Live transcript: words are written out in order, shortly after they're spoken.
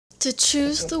To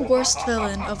choose the worst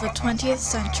villain of the 20th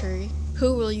century,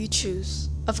 who will you choose?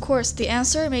 Of course, the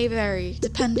answer may vary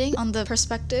depending on the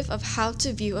perspective of how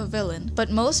to view a villain,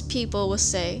 but most people will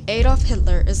say Adolf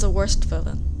Hitler is the worst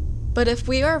villain. But if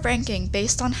we are ranking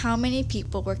based on how many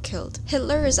people were killed,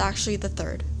 Hitler is actually the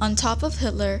third. On top of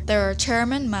Hitler, there are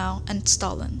Chairman Mao and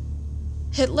Stalin.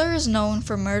 Hitler is known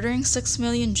for murdering 6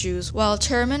 million Jews, while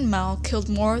Chairman Mao killed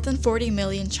more than 40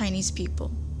 million Chinese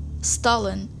people.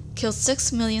 Stalin killed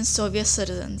 6 million Soviet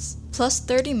citizens, plus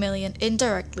 30 million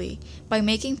indirectly by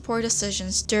making poor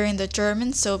decisions during the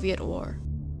German-Soviet War.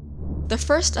 The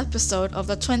first episode of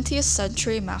the 20th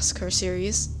Century Massacre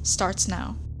series starts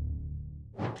now.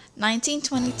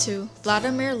 1922,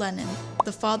 Vladimir Lenin,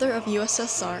 the father of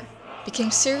USSR, became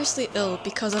seriously ill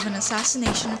because of an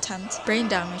assassination attempt, brain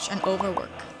damage, and overwork.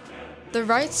 The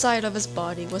right side of his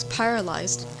body was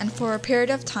paralyzed, and for a period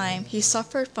of time he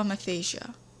suffered from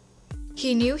aphasia.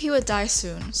 He knew he would die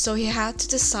soon, so he had to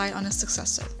decide on a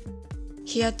successor.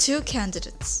 He had two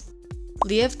candidates,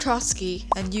 Lev Trotsky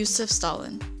and Joseph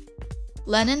Stalin.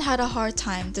 Lenin had a hard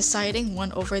time deciding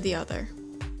one over the other.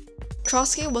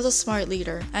 Trotsky was a smart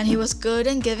leader, and he was good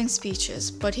in giving speeches,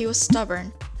 but he was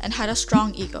stubborn and had a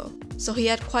strong ego, so he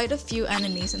had quite a few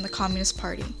enemies in the Communist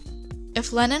Party.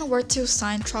 If Lenin were to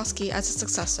assign Trotsky as a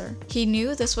successor, he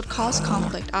knew this would cause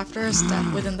conflict after his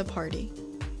death within the party.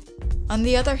 On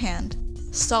the other hand,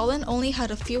 Stalin only had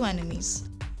a few enemies,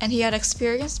 and he had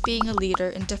experience being a leader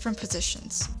in different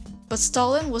positions. But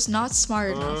Stalin was not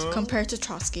smart enough compared to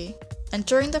Trotsky, and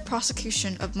during the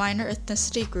prosecution of minor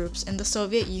ethnicity groups in the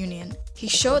Soviet Union, he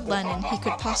showed Lenin he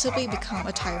could possibly become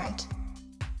a tyrant.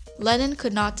 Lenin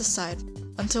could not decide,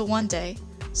 until one day,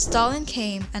 Stalin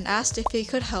came and asked if he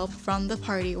could help run the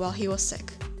party while he was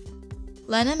sick.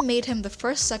 Lenin made him the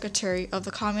first secretary of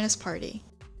the Communist Party,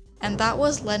 and that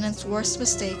was Lenin's worst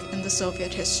mistake in the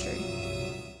Soviet history.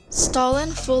 Stalin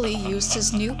fully used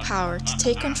his new power to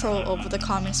take control over the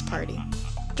Communist Party.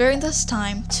 During this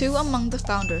time, two among the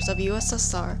founders of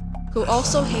USSR, who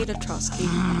also hated Trotsky,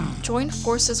 joined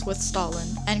forces with Stalin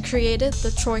and created the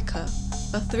Troika,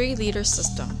 a three-leader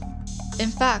system. In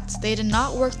fact, they did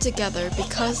not work together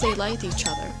because they liked each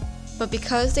other, but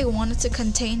because they wanted to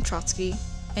contain Trotsky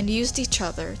and used each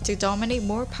other to dominate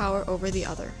more power over the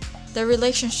other. Their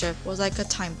relationship was like a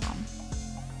time bomb.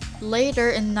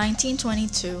 Later in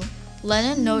 1922,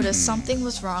 Lenin noticed something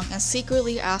was wrong and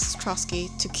secretly asked Trotsky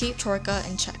to keep Troika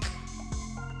in check.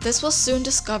 This was soon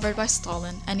discovered by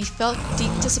Stalin, and he felt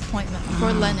deep disappointment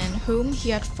for Lenin, whom he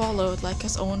had followed like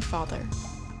his own father.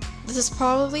 This is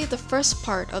probably the first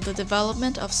part of the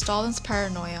development of Stalin's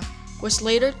paranoia, which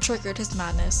later triggered his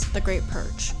madness, the Great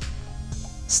Purge.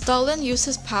 Stalin used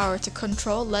his power to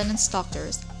control Lenin's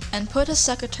doctors and put his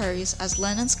secretaries as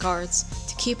Lenin's guards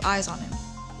to keep eyes on him.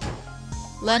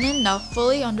 Lenin now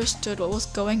fully understood what was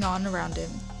going on around him,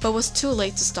 but was too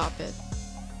late to stop it.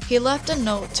 He left a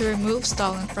note to remove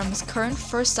Stalin from his current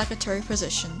first secretary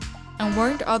position and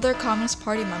warned other Communist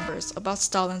Party members about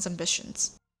Stalin's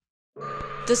ambitions.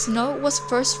 This note was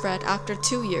first read after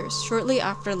 2 years, shortly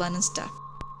after Lenin's death.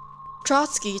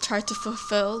 Trotsky tried to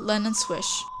fulfill Lenin's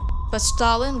wish, but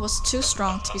Stalin was too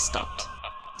strong to be stopped.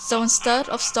 So instead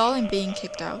of Stalin being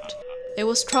kicked out, it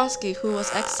was Trotsky who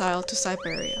was exiled to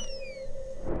Siberia.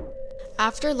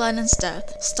 After Lenin's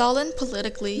death, Stalin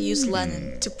politically used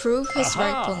Lenin to prove his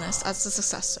rightfulness as the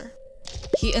successor.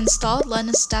 He installed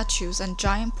Lenin's statues and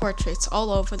giant portraits all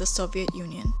over the Soviet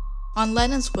Union. On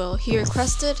Lenin's will, he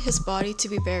requested his body to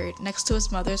be buried next to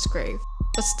his mother's grave,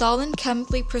 but Stalin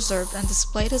chemically preserved and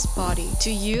displayed his body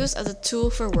to use as a tool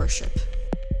for worship.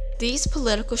 These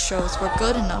political shows were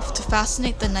good enough to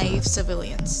fascinate the naive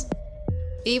civilians.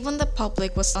 Even the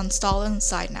public was on Stalin's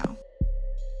side now.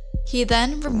 He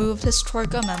then removed his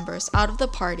Troika members out of the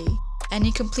party, and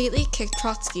he completely kicked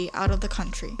Trotsky out of the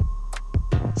country.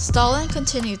 Stalin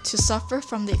continued to suffer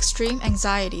from the extreme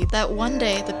anxiety that one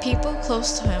day the people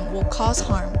close to him will cause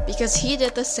harm because he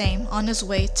did the same on his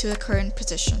way to the current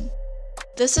position.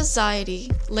 This anxiety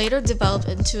later developed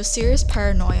into a serious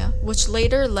paranoia, which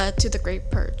later led to the Great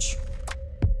Purge.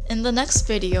 In the next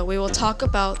video, we will talk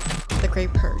about the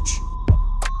Great Purge.